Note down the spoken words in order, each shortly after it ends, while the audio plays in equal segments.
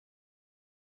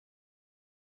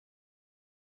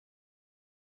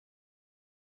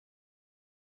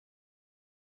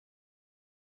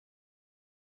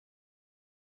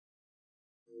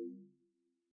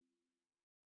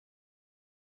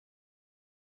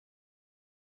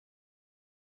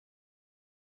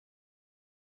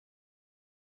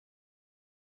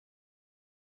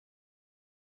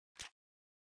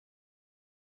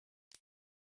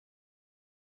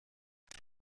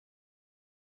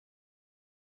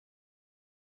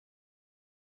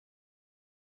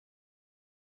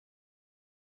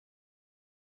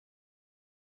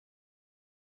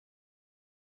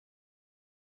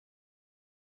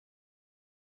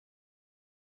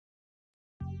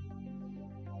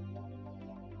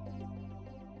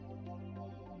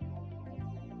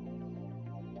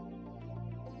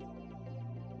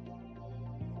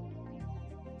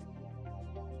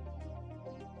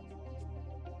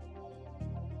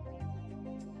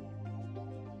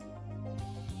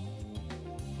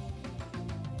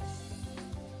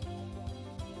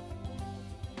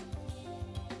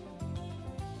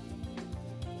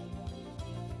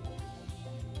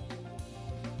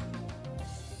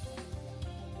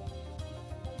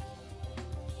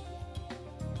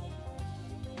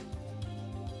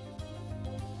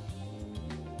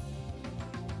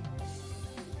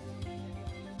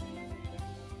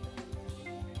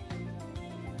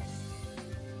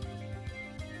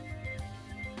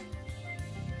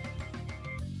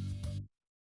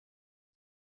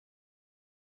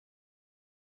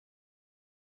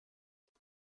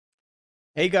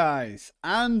Hey guys,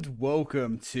 and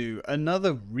welcome to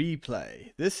another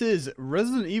replay. This is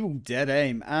Resident Evil Dead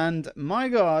Aim, and my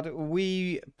god,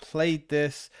 we played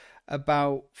this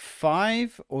about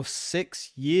 5 or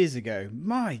 6 years ago.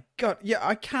 My god, yeah,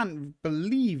 I can't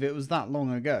believe it was that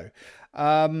long ago.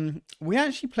 We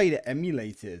actually played it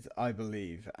emulated, I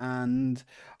believe, and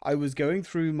I was going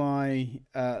through my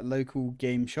local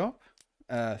game shop,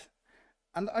 uh,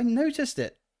 and I noticed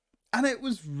it and it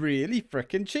was really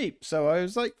freaking cheap. So I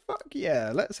was like, fuck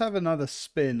yeah, let's have another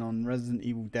spin on Resident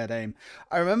Evil Dead Aim.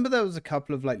 I remember there was a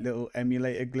couple of like little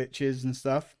emulator glitches and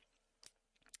stuff.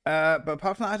 But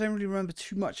apart from that, I don't really remember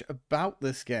too much about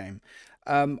this game.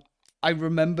 Um, I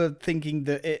remember thinking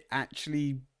that it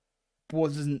actually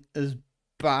wasn't as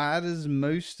bad as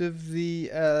most of the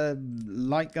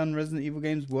light gun Resident Evil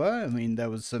games were. I mean, there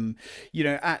was some,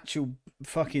 actual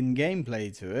fucking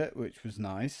gameplay to it, which was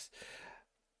nice.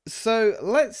 So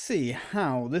let's see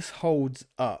how this holds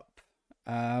up.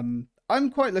 I'm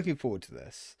quite looking forward to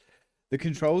this. The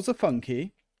controls are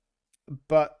funky,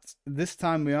 but this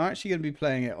time we are actually going to be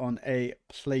playing it on a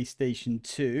PlayStation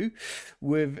 2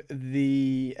 with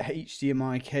the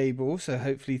HDMI cable. So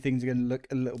hopefully things are going to look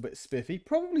a little bit spiffy.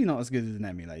 Probably not as good as an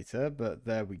emulator, but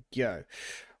there we go.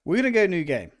 We're going to go new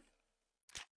game.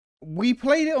 We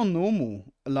played it on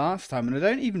normal last time, and I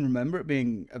don't even remember it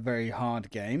being a very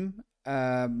hard game.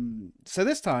 So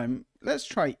this time, let's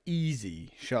try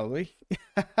easy, shall we?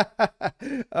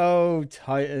 Oh,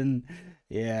 Titan.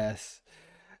 Yes.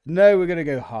 No, we're going to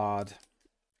go hard.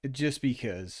 Just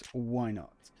because. Why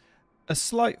not? A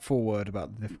slight foreword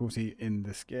about the difficulty in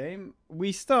this game.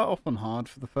 We start off on hard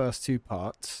for the first two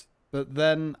parts, but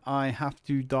then I have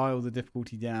to dial the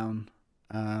difficulty down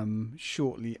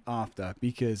shortly after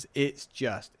because it's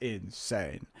just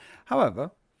insane.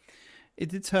 However, it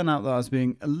did turn out that I was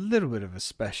being a little bit of a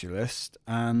specialist,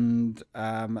 and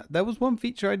there was one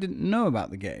feature I didn't know about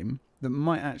the game that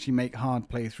might actually make hard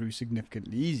playthrough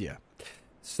significantly easier.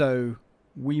 So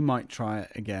we might try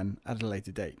it again at a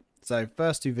later date. So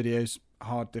first two videos,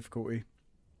 hard difficulty,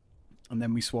 and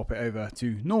then we swap it over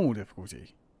to normal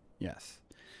difficulty. Yes.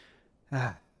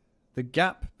 The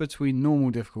gap between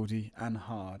normal difficulty and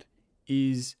hard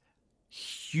is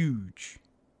huge.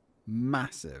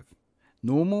 Massive.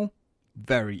 Normal,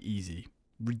 very easy.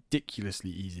 Ridiculously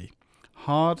easy.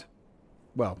 Hard,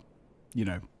 well,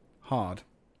 hard.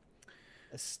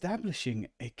 Establishing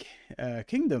a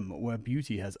kingdom where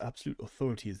beauty has absolute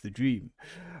authority is the dream,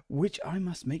 which I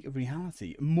must make a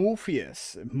reality.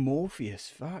 Morpheus,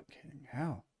 fucking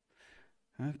hell.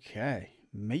 Okay,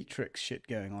 Matrix shit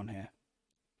going on here.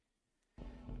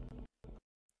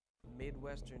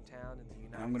 Midwestern town in the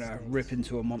United I'm gonna States rip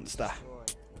into a monster.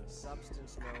 destroyed when a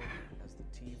substance known as the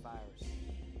T virus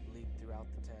leaked throughout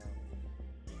the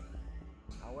town.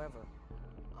 However,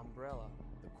 Umbrella,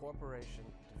 the corporation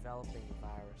developing the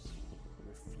virus,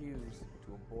 refused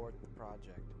to abort the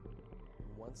project.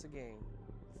 And once again,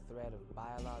 the threat of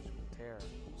biological terror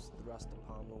was thrust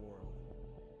upon the world.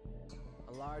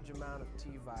 A large amount of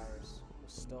T virus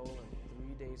was stolen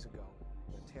 3 days ago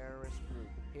when a terrorist group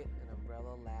hit an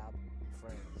Umbrella lab in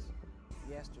France.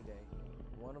 Yesterday,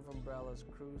 one of Umbrella's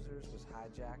cruisers was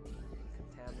hijacked and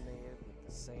contaminated with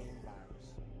the same virus.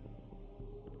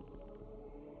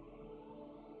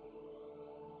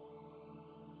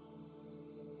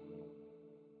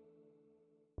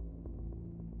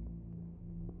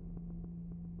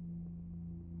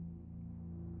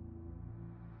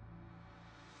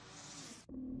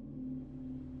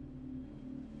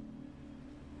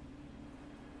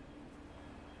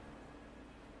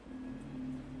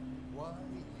 Why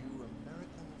you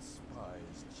American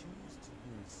spies choose to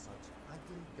use such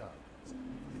ugly guns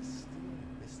is still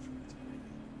a mystery to me.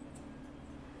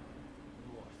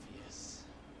 Morpheus.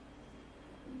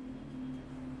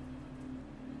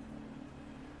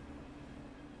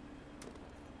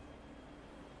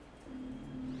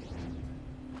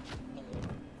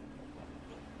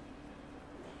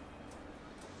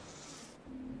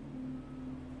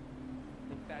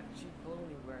 Think that cheap cologne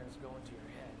you're wearing is going to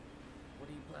your head. What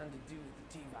do you plan to do with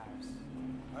the T-virus?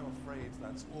 I'm afraid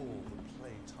that's all the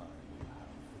playtime we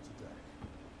have for today.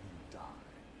 You die.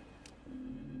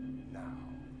 Now.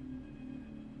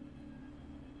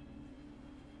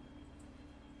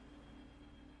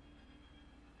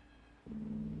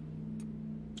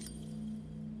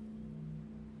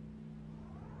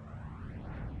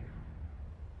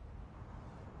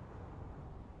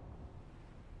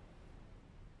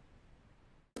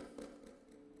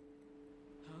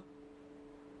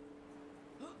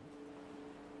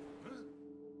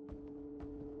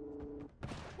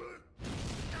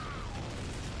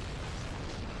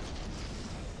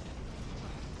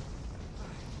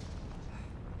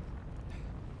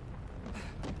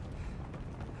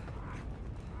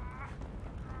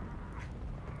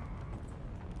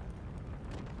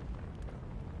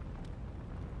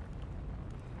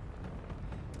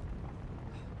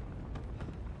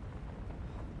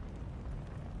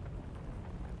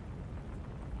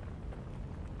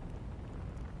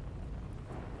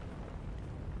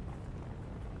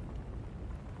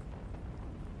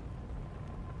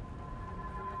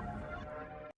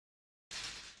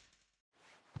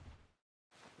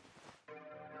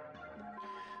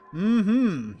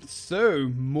 Mm-hmm.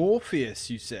 So, Morpheus,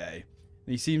 you say?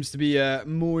 He seems to be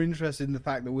more interested in the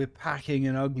fact that we're packing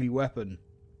an ugly weapon.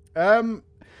 Um,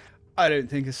 I don't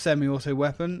think a semi-auto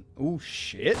weapon, oh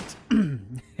shit,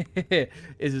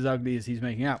 is as ugly as he's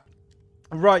making out.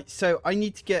 Right, so I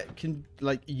need to get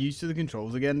used to the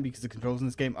controls again because the controls in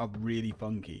this game are really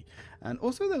funky. And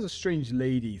also there's a strange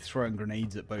lady throwing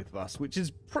grenades at both of us, which is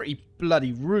pretty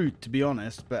bloody rude to be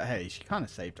honest, but hey, she kind of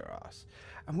saved our ass.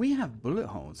 And we have bullet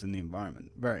holes in the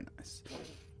environment. Very nice.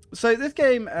 So this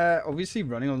game, obviously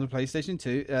running on the PlayStation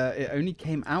 2, it only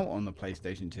came out on the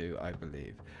PlayStation 2, I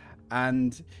believe.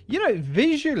 And, you know,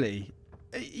 visually,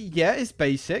 yeah, it's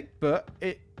basic, but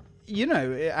it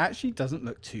actually doesn't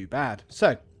look too bad.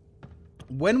 So,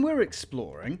 when we're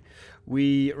exploring,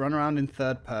 we run around in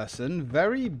third person,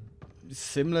 very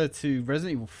similar to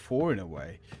Resident Evil 4 in a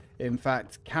way. In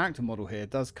fact, character model here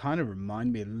does kind of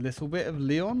remind me a little bit of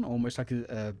Leon, almost like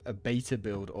a beta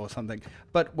build or something.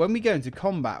 But when we go into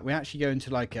combat, we actually go into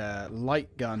like a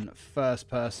light gun first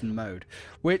person mode,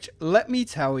 which, let me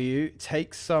tell you,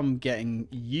 takes some getting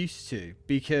used to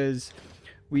because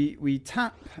we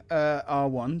tap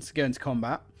R1 to go into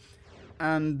combat,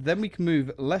 and then we can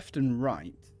move left and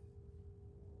right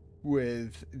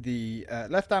with the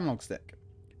left analog stick.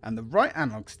 And the right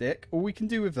analog stick, all we can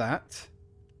do with that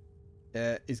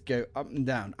is go up and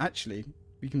down. Actually,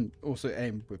 we can also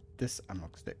aim with this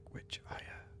analog stick, which I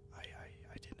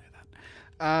didn't know that.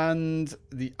 And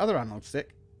the other analog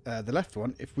stick, the left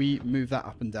one, if we move that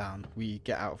up and down, we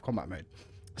get out of combat mode.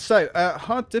 So,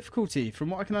 hard difficulty, from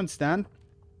what I can understand,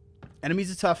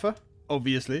 enemies are tougher,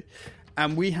 obviously,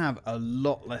 and we have a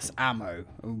lot less ammo.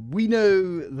 We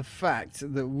know the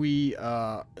fact that we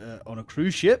are on a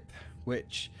cruise ship,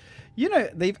 which, you know,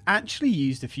 they've actually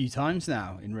used a few times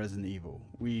now in Resident Evil.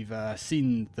 We've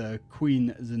seen the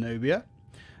Queen Zenobia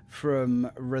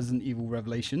from Resident Evil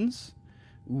Revelations.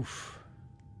 Oof.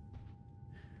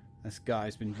 This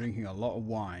guy's been drinking a lot of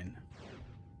wine.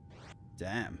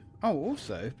 Damn. Oh,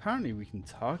 also, apparently we can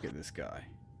target this guy,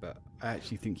 but I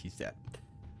actually think he's dead.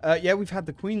 Yeah, we've had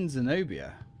the Queen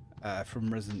Zenobia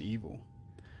from Resident Evil.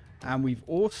 And we've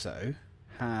also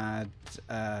had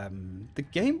the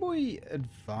Game Boy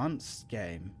Advance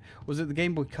game. Was it the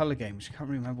Game Boy Color game? Which I can't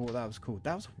remember what that was called.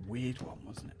 That was a weird one,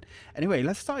 wasn't it? Anyway,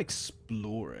 let's start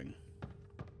exploring.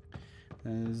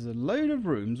 There's a load of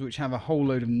rooms which have a whole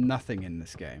load of nothing in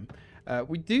this game.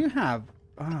 We do have...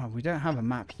 we don't have a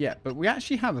map yet, but we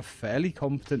actually have a fairly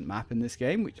competent map in this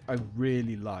game, which I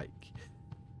really like.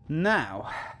 Now,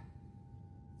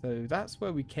 so that's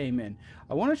where we came in.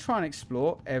 I want to try and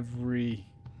explore every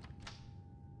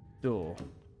door,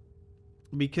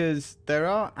 because there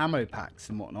are ammo packs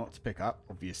and whatnot to pick up,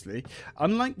 obviously.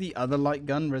 Unlike the other light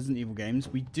gun Resident Evil games,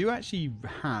 we do actually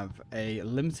have a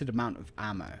limited amount of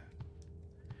ammo,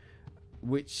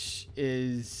 which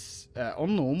is,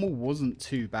 on normal, wasn't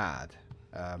too bad.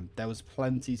 There was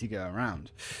plenty to go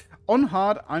around. On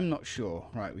hard, I'm not sure.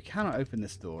 Right, we cannot open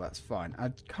this door. That's fine. I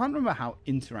can't remember how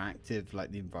interactive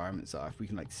like the environments are. If we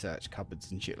can like search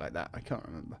cupboards and shit like that, I can't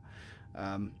remember.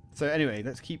 So anyway,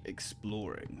 let's keep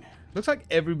exploring. Looks like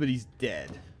everybody's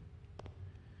dead.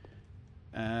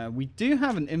 We do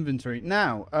have an inventory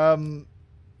now.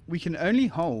 We can only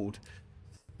hold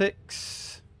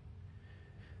 6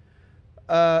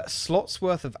 slots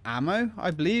worth of ammo,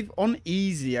 I believe. On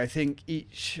easy, I think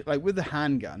each, like with the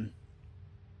handgun,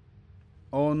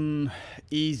 on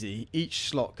easy, each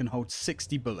slot can hold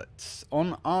 60 bullets.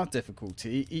 On our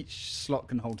difficulty, each slot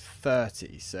can hold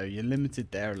 30, so you're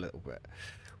limited there a little bit.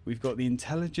 We've got the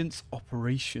Intelligence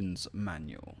Operations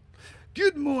Manual.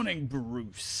 Good morning,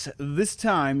 Bruce. This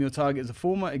time, your target is a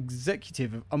former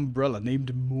executive of Umbrella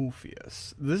named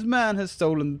Morpheus. This man has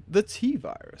stolen the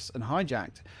T-Virus and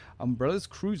hijacked Umbrella's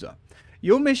cruiser.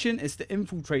 Your mission is to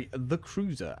infiltrate the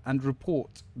cruiser and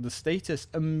report the status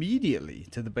immediately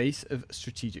to the base of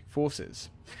strategic forces.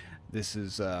 This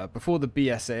is before the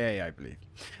BSAA, I believe.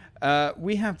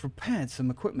 We have prepared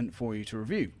some equipment for you to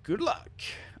review. Good luck.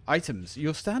 Items.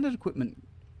 Your standard equipment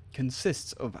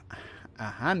consists of a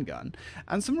handgun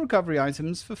and some recovery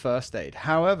items for first aid.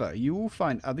 However, you will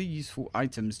find other useful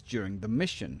items during the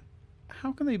mission.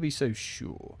 How can they be so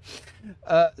sure?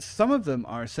 Some of them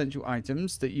are essential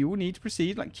items that you will need to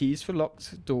proceed, like keys for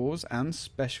locked doors and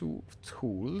special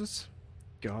tools.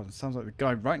 God, it sounds like the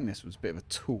guy writing this was a bit of a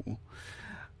tool.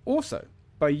 Also,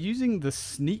 by using the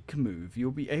sneak move,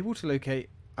 you'll be able to locate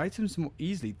items more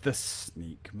easily. The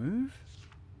sneak move?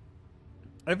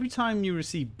 Every time you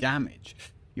receive damage,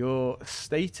 your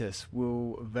status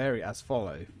will vary as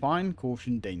follows. Find,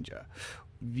 caution, danger.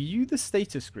 View the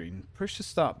status screen. Push the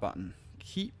start button.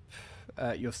 Keep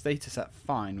your status at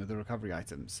fine with the recovery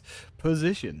items.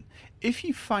 Position. If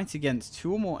you fight against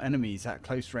 2 or more enemies at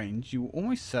close range, you will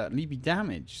almost certainly be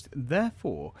damaged.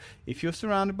 Therefore, if you're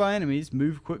surrounded by enemies,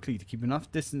 move quickly to keep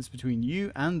enough distance between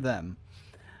you and them.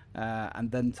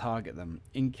 And then target them.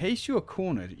 In case you are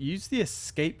cornered, use the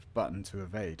escape button to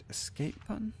evade. Escape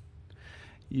button?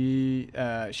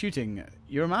 Shooting.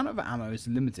 Your amount of ammo is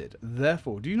limited.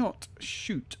 Therefore, do not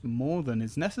shoot more than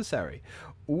is necessary.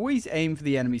 Always aim for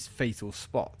the enemy's fatal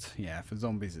spot. Yeah, for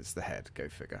zombies it's the head. Go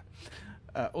figure.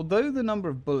 Although the number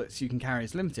of bullets you can carry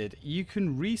is limited, you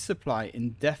can resupply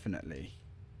indefinitely.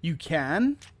 You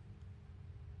can?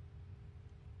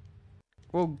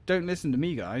 Well, don't listen to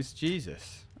me, guys.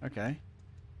 Jesus. Okay.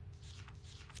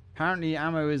 Apparently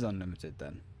ammo is unlimited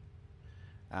then.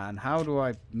 And how do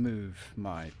I move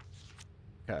my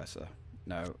cursor?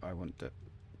 No, I want to...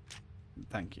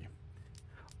 Thank you.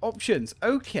 Options.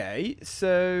 Okay,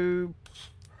 so...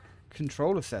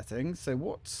 Controller settings. So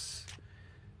what's...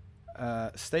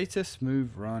 status,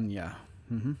 move, run, yeah.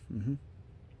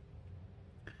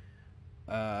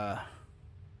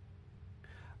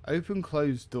 Open,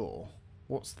 close door.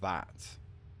 What's that?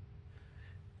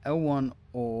 L1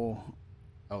 or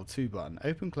L2 button.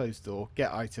 Open, close door,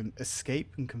 get item,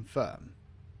 escape and confirm.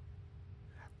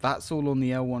 That's all on the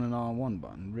L1 and R1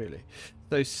 button, really.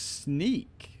 So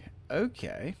sneak.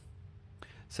 Okay.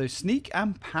 So sneak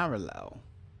and parallel.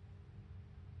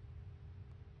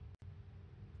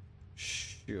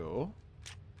 Sure.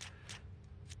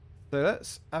 So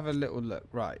let's have a little look.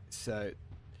 Right, so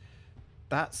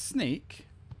that's sneak.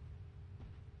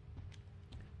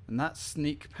 And that's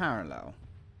sneak parallel.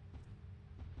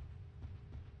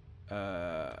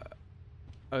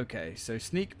 Okay, so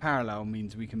sneak parallel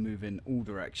means we can move in all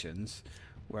directions,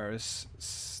 whereas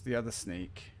the other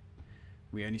sneak,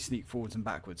 we only sneak forwards and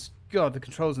backwards. God, the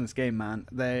controls in this game, man,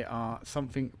 they are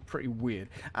something pretty weird.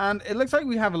 And it looks like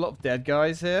we have a lot of dead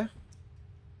guys here.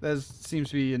 There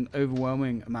seems to be an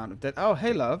overwhelming amount of dead. Oh,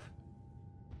 hey, love.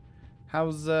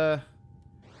 How's the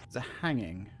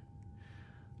hanging?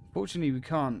 Fortunately, we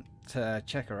can't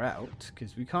check her out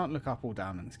because we can't look up or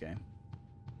down in this game.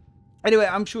 Anyway,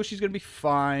 I'm sure she's going to be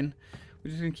fine.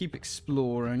 We're just going to keep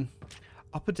exploring.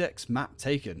 Upper decks map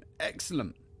taken.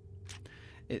 Excellent.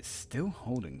 It's still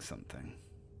holding something.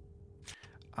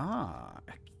 Ah,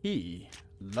 a key.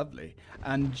 Lovely.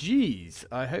 And geez,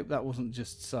 I hope that wasn't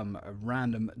just some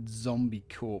random zombie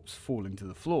corpse falling to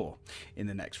the floor in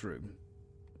the next room.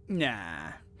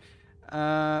 Nah.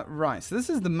 Right, so this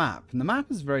is the map. And the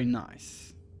map is very nice.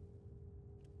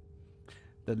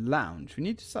 The lounge. We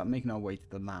need to start making our way to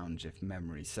the lounge if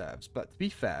memory serves. But to be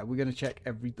fair, we're going to check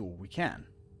every door we can.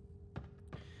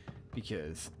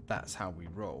 Because that's how we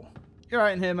roll. You're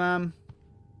right in here, ma'am.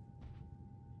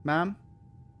 Ma'am?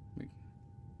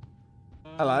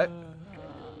 Hello.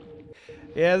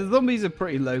 Yeah, the zombies are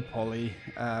pretty low poly.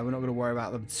 We're not going to worry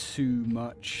about them too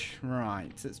much.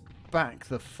 Right, let's back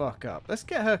the fuck up. Let's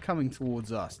get her coming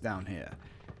towards us down here.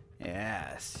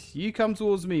 Yes. You come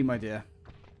towards me, my dear.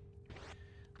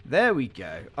 There we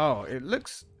go. Oh, it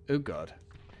looks... Oh, God.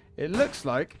 It looks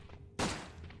like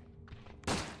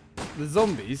the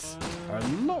zombies are a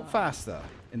lot faster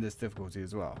in this difficulty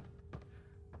as well.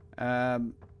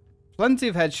 Plenty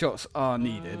of headshots are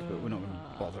needed, but we're not going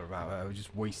to bother about her. We're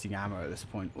just wasting ammo at this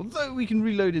point. Although we can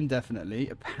reload indefinitely,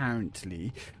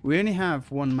 apparently, we only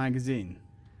have 1 magazine.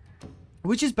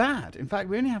 Which is bad. In fact,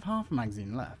 we only have half a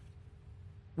magazine left.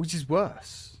 Which is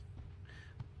worse.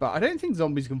 But I don't think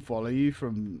zombies can follow you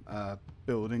from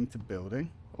building to building.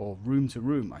 Or room to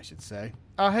room, I should say.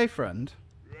 Oh, hey, friend.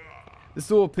 This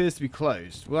door appears to be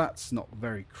closed. Well, that's not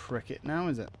very cricket now,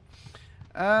 is it?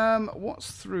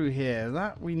 What's through here?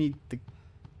 That we need the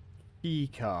key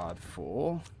card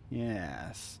for.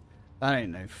 Yes. That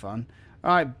ain't no fun.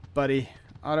 Alright, buddy.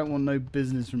 I don't want no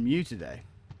business from you today.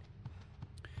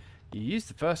 You used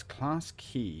the first class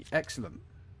key. Excellent.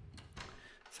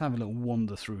 Let's have a little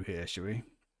wander through here, shall we?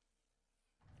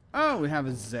 Oh, we have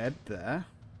a Z there.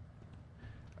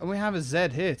 And we have a Z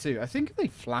here too. I think if they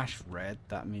flash red,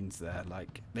 that means they're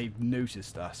like, they've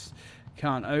noticed us.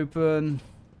 Can't open.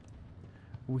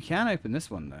 We can open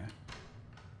this one though.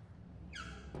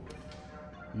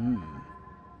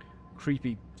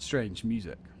 Creepy, strange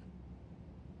music.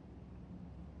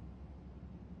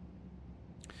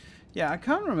 Yeah, I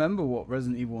can't remember what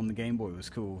Resident Evil on the Game Boy was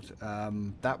called.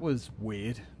 That was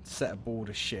weird. Set aboard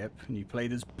a ship and you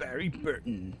played as Barry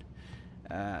Burton.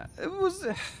 It was,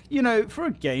 you know, for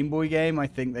a Game Boy game, I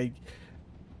think they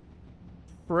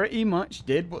pretty much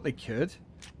did what they could.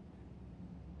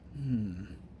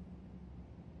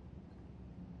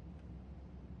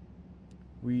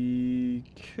 We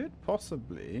could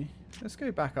possibly let's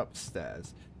go back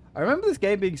upstairs. I remember this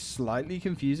game being slightly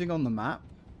confusing on the map,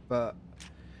 but...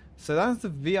 So that's the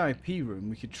VIP room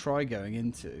we could try going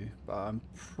into, but I'm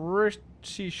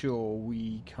pretty sure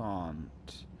we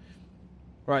can't.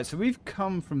 Right, so we've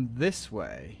come from this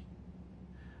way.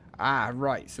 Ah,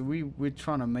 right, so we're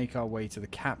trying to make our way to the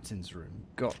captain's room.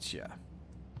 Gotcha.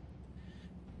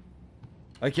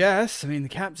 I guess. I mean, the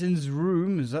captain's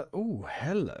room is... Oh,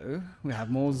 hello. We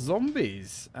have more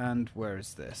zombies. And where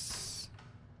is this?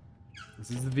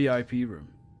 This is the VIP room.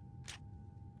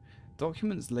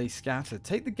 Documents lay scattered.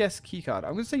 Take the guest keycard.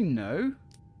 I'm going to say no.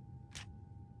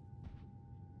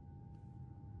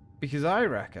 Because I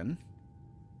reckon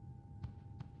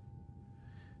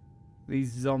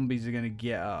these zombies are going to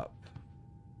get up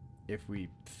if we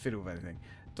fiddle with anything.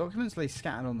 Documents lay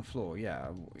scattered on the floor. Yeah.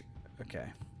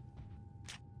 Okay.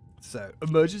 So,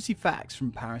 emergency facts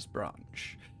from Paris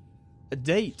branch. A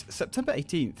date, September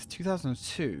 18th,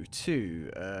 2002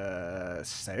 to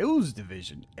Sales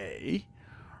Division A.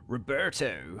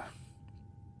 Roberto.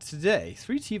 Today,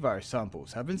 3 T-virus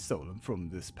samples have been stolen from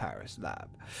this Paris lab.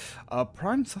 Our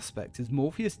prime suspect is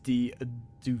Morpheus D.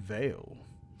 Duvail,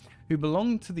 who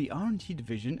belonged to the R&D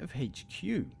division of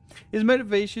HQ. His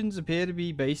motivations appear to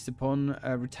be based upon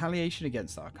retaliation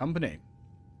against our company.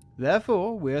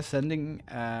 Therefore, we are sending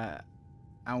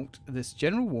out this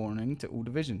general warning to all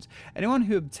divisions. Anyone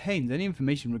who obtains any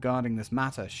information regarding this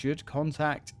matter should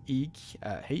contact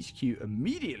HQ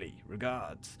immediately.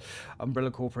 Regards,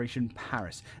 Umbrella Corporation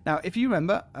Paris. Now, if you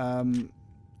remember,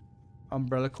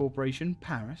 Umbrella Corporation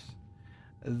Paris,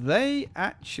 they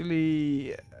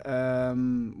actually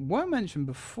were mentioned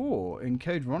before in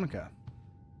Code Veronica.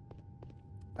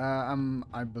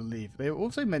 I believe. They were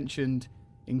also mentioned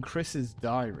in Chris's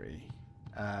diary.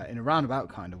 In a roundabout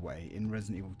kind of way in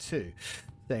Resident Evil 2,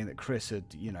 saying that Chris had,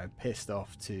 you know, pissed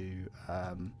off to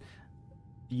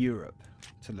Europe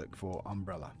to look for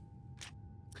Umbrella.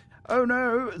 Oh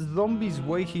no, zombies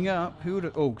waking up. Who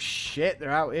would? Oh shit,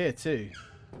 they're out here too.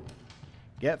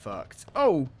 Get fucked.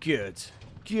 Oh, good.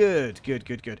 Good, good,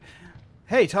 good, good.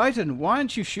 Hey, Titan, why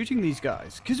aren't you shooting these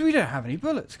guys? Because we don't have any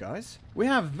bullets, guys. We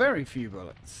have very few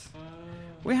bullets.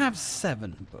 We have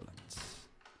 7 bullets.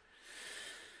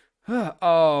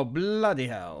 Oh, bloody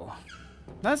hell.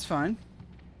 That's fine.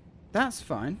 That's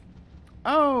fine.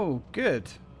 Oh,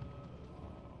 good.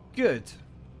 Good.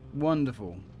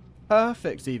 Wonderful.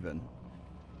 Perfect, even.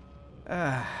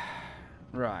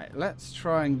 Right, let's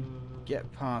try and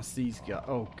get past these guys.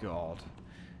 Oh, God.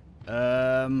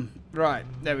 Right,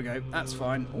 there we go. That's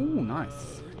fine. Oh,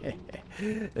 nice.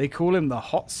 They call him the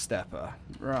hot stepper.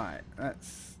 Right,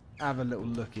 let's have a little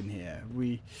look in here.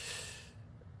 We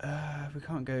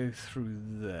can't go through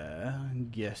there.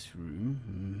 Guest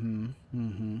room.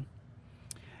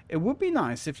 It would be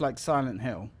nice if, like Silent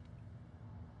Hill,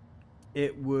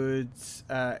 it would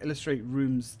illustrate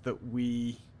rooms that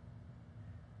we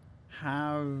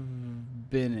have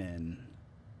been in.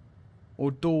 Or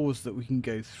doors that we can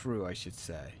go through, I should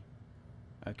say.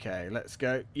 Okay, let's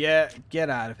go. Yeah,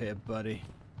 get out of here, buddy.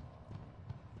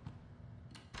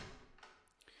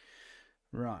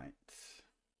 Right.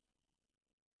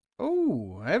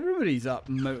 Oh, everybody's up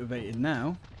and motivated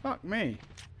now. Fuck me.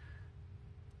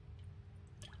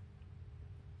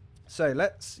 So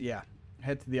let's, yeah,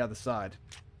 head to the other side.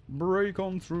 Break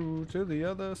on through to the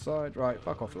other side. Right,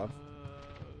 fuck off, love.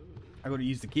 I gotta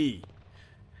use the key.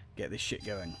 Get this shit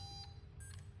going.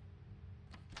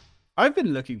 I've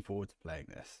been looking forward to playing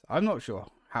this. I'm not sure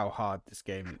how hard this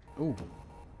game is. Ooh.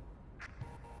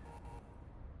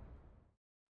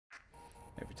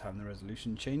 Every time the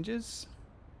resolution changes.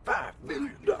 $5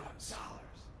 million. Yes.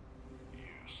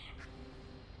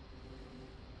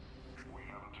 We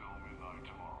have until midnight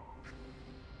tomorrow.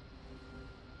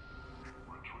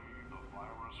 Retrieve the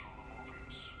virus from the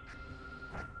Morpheus.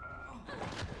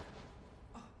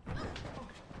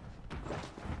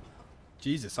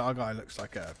 Jesus, our guy looks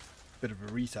like a bit of a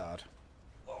retard.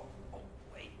 Oh,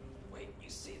 wait, you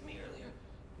saved me earlier.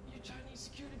 You're Chinese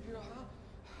security bureau, huh?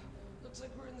 Looks like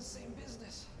we're in the same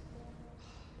business.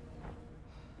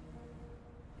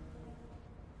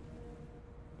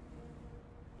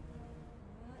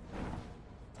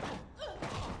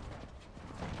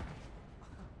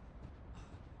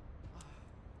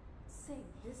 Same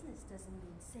business doesn't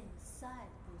mean same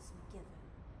side, Bruce McGivern.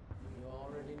 You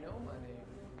already know my name.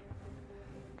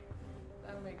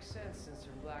 That makes sense since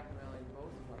they're blackmailing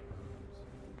both of our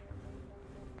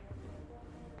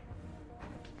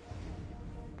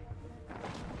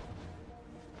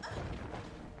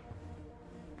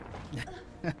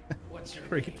companies. What's your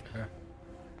name? If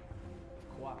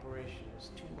cooperation is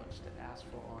too much to ask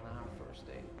for on our first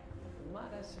date,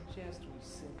 might I suggest we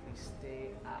simply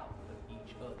stay out of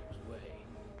each other's way?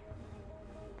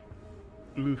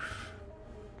 Oof.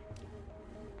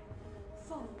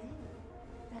 Fallen,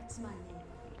 that's my name.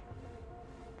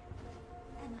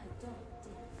 And I don't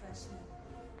deal freshmen.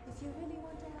 If you really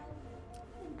want to help,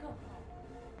 then go home.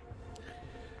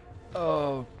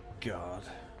 Oh God.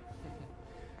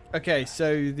 Okay,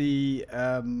 so the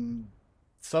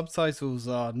subtitles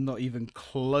are not even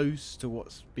close to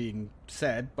what's being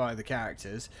said by the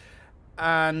characters,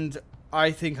 and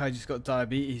I think I just got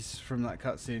diabetes from that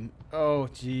cutscene. Oh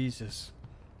Jesus!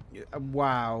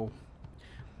 Wow,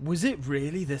 was it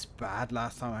really this bad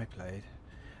last time I played?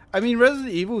 I mean,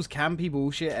 Resident Evil's campy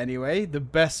bullshit anyway, the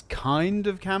best kind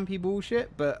of campy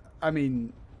bullshit. But I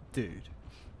mean, dude,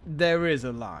 there is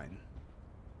a line.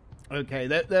 Okay,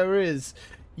 there is,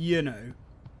 you know,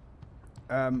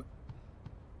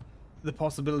 the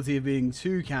possibility of being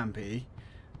too campy,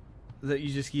 that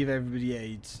you just give everybody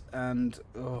AIDS, and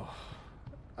oh,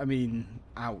 I mean,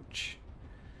 ouch.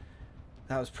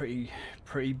 That was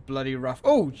pretty bloody rough.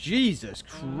 Oh Jesus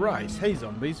Christ! Hey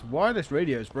zombies, wireless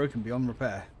radio is broken beyond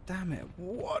repair. Damn it!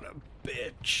 What a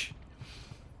bitch.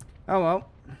 Oh well.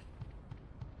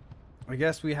 I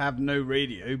guess we have no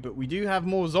radio, but we do have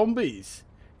more zombies.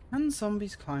 Can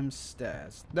zombies climb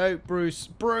stairs? No, Bruce.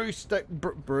 Bruce.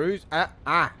 Bruce.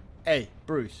 Hey,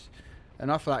 Bruce.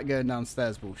 Enough of that going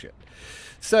downstairs bullshit.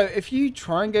 So, if you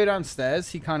try and go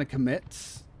downstairs, he kind of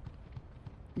commits.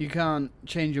 You can't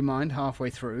change your mind halfway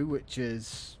through, which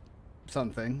is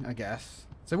something, I guess.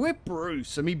 So, we're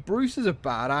Bruce. I mean, Bruce is a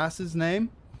badass's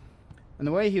name. And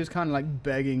the way he was kind of like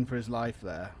begging for his life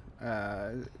there,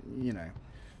 you know,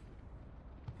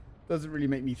 doesn't really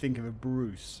make me think of a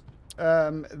Bruce.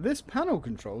 This panel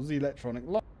controls the electronic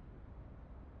lock.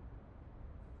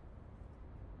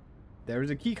 There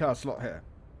is a keycard slot here.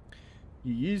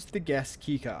 You use the guest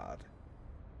keycard.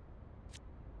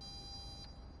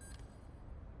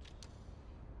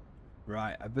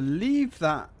 Right, I believe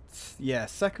that, yeah,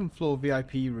 second floor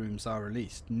VIP rooms are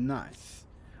released. Nice.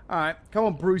 Alright, come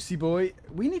on, Brucey boy.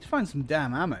 We need to find some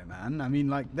damn ammo, man. I mean,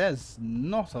 like, there's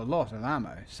not a lot of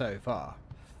ammo so far.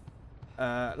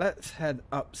 Let's head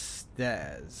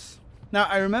upstairs. Now,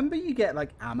 I remember you get,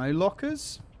 like, ammo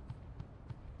lockers.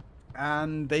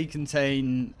 And they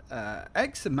contain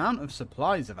X amount of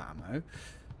supplies of ammo.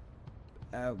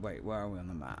 Wait, where are we on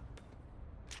the map?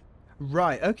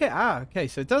 Right, okay. Okay,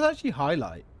 so it does actually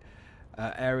highlight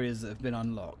areas that have been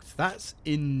unlocked. That's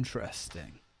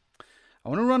interesting. I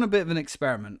want to run a bit of an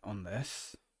experiment on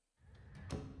this.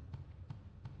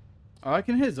 Oh, I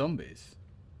can hear zombies.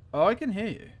 Oh, I can hear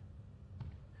you.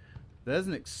 There's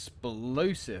an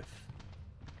explosive.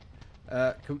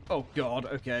 Oh, God.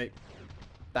 Okay.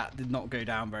 That did not go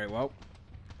down very well.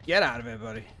 Get out of here,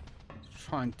 buddy.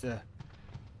 Trying to...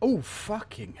 Oh,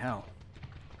 fucking hell.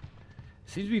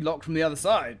 Seems to be locked from the other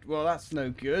side. Well, that's no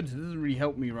good. It doesn't really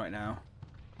help me right now.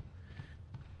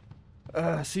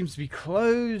 Seems to be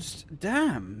closed.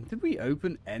 Damn. Did we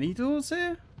open any doors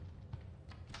here?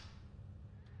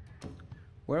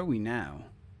 Where are we now?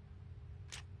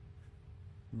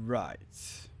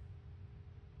 Right.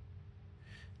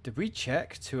 Did we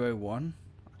check 201?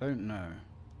 I don't know.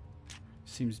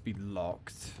 Seems to be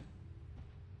locked.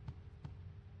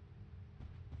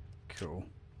 Cool.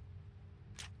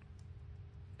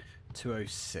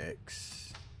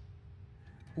 206.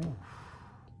 Ooh.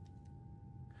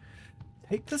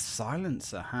 Take the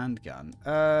silencer handgun.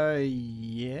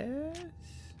 Yes.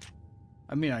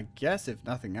 I mean, I guess if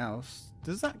nothing else.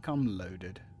 Does that come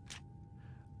loaded?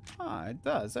 Ah, it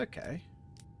does. Okay.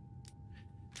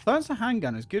 Silencer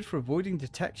handgun is good for avoiding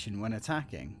detection when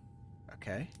attacking.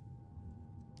 Okay.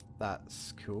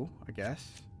 That's cool, I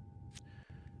guess.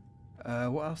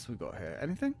 What else we got here?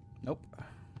 Anything? Nope.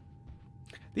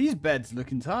 These beds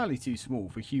look entirely too small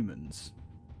for humans.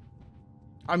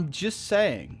 I'm just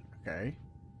saying, okay?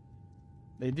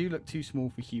 They do look too small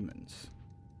for humans.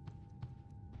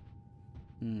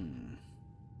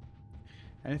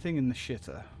 Anything in the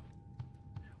shitter?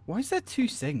 Why is there 2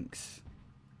 sinks?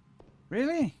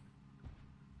 Really?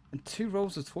 And 2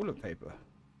 rolls of toilet paper?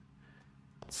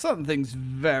 Something's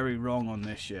very wrong on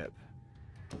this ship.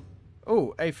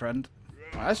 Oh, hey friend.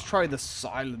 Let's try the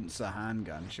silencer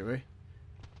handgun, shall we?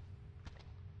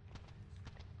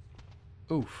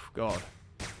 Oof, God.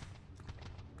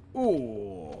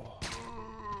 Oh.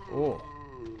 Oh.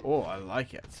 Oh, I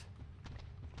like it.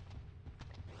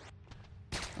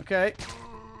 Okay.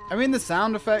 I mean, the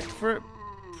sound effect for it,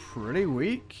 pretty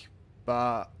weak,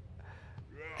 but...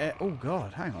 oh,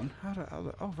 God, hang on.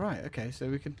 Oh, right, okay, so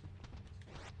we can...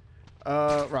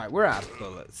 right, we're out of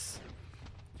bullets.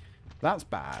 That's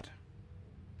bad.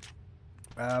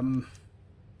 So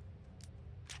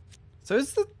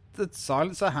is the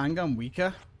silencer handgun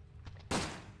weaker?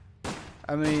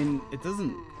 I mean, it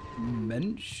doesn't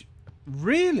mention...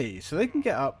 Really? So they can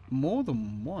get up more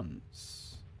than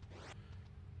once.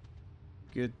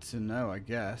 Good to know, I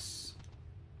guess.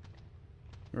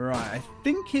 Right, I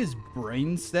think his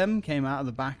brainstem came out of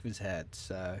the back of his head,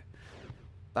 so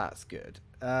that's good.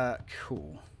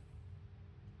 Cool.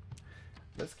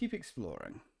 Let's keep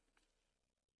exploring.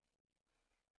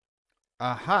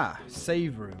 Aha,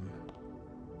 save room.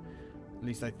 At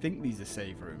least I think these are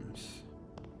save rooms.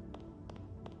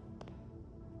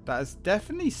 That is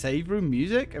definitely save room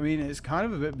music. I mean, it's kind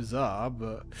of a bit bizarre,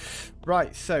 but...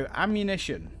 Right, so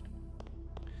ammunition.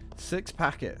 6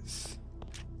 packets.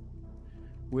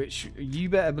 Which, you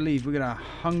better believe we're going to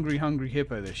hungry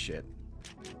hippo this shit.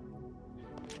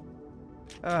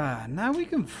 Now we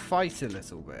can fight a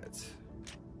little bit.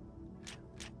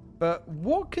 But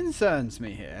what concerns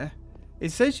me here,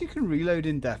 it says you can reload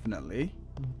indefinitely,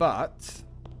 but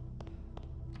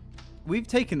we've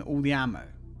taken all the ammo.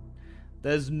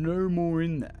 There's no more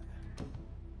in there.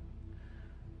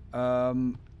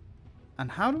 And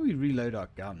how do we reload our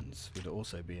guns would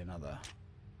also be another.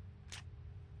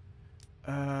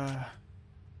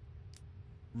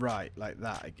 Right, like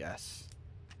that, I guess.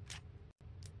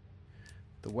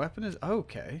 The weapon is... Oh,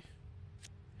 okay.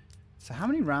 So how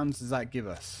many rounds does that give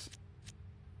us?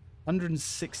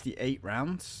 168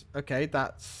 rounds. Okay,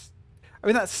 that's... I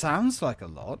mean, that sounds like a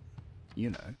lot,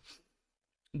 you know.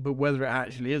 But whether it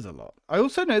actually is a lot. I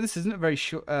also know this isn't a very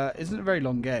short, isn't a very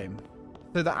long game.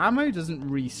 So the ammo doesn't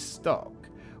restock.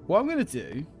 What I'm going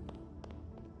to do...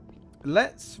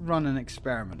 Let's run an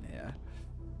experiment here.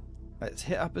 Let's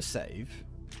hit up a save.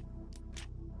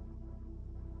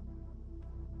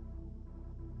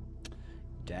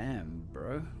 Damn,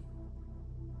 bro.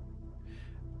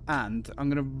 And I'm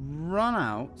going to run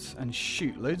out and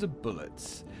shoot loads of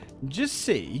bullets. Just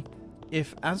see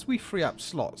if, as we free up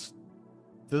slots,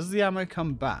 does the ammo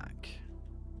come back?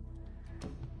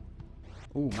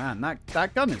 Oh man,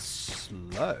 that gun is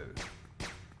slow.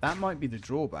 That might be the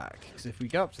drawback. Because if we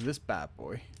go up to this bad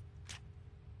boy...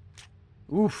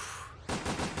 Oof.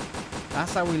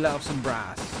 That's how we let off some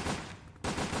brass.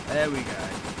 There we go.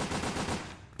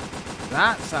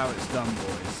 That's how it's done,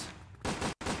 boys.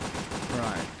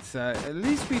 Right, so at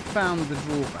least we found the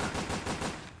drawback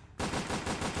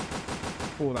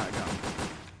for that gun.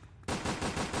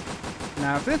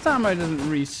 Now, if this ammo doesn't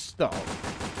restock,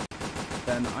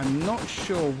 then I'm not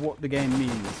sure what the game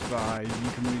means by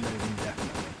you can reload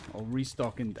indefinitely, or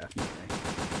restock indefinitely.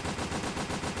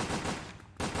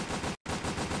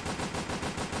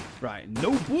 Right,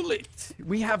 no bullet!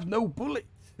 We have no bullet!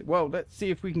 Well, let's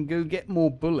see if we can go get more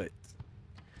bullets.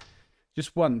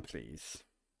 Just one, please.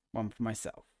 One for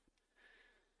myself.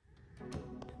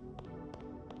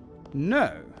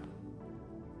 No.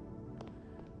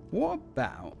 What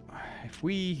about if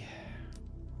we've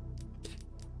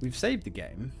saved the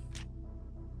game.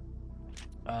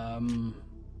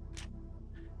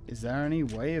 Is there any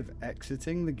way of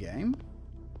exiting the game?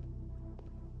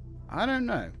 I don't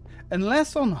know.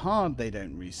 Unless on hard they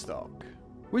don't restock,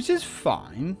 which is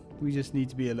fine. We just need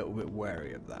to be a little bit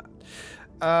wary of that.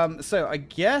 So I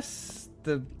guess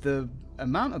the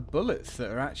amount of bullets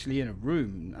that are actually in a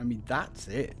room, I mean, that's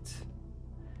it.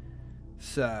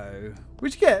 So,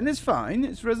 which again is fine.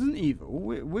 It's Resident Evil.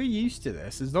 We're used to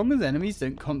this. As long as enemies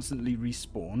don't constantly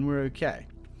respawn, we're okay.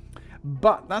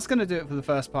 But that's going to do it for the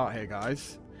first part here,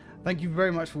 guys. Thank you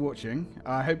very much for watching.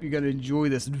 I hope you're going to enjoy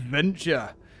this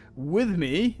adventure with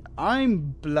me.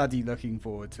 I'm bloody looking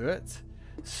forward to it.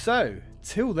 So,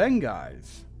 till then,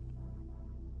 guys.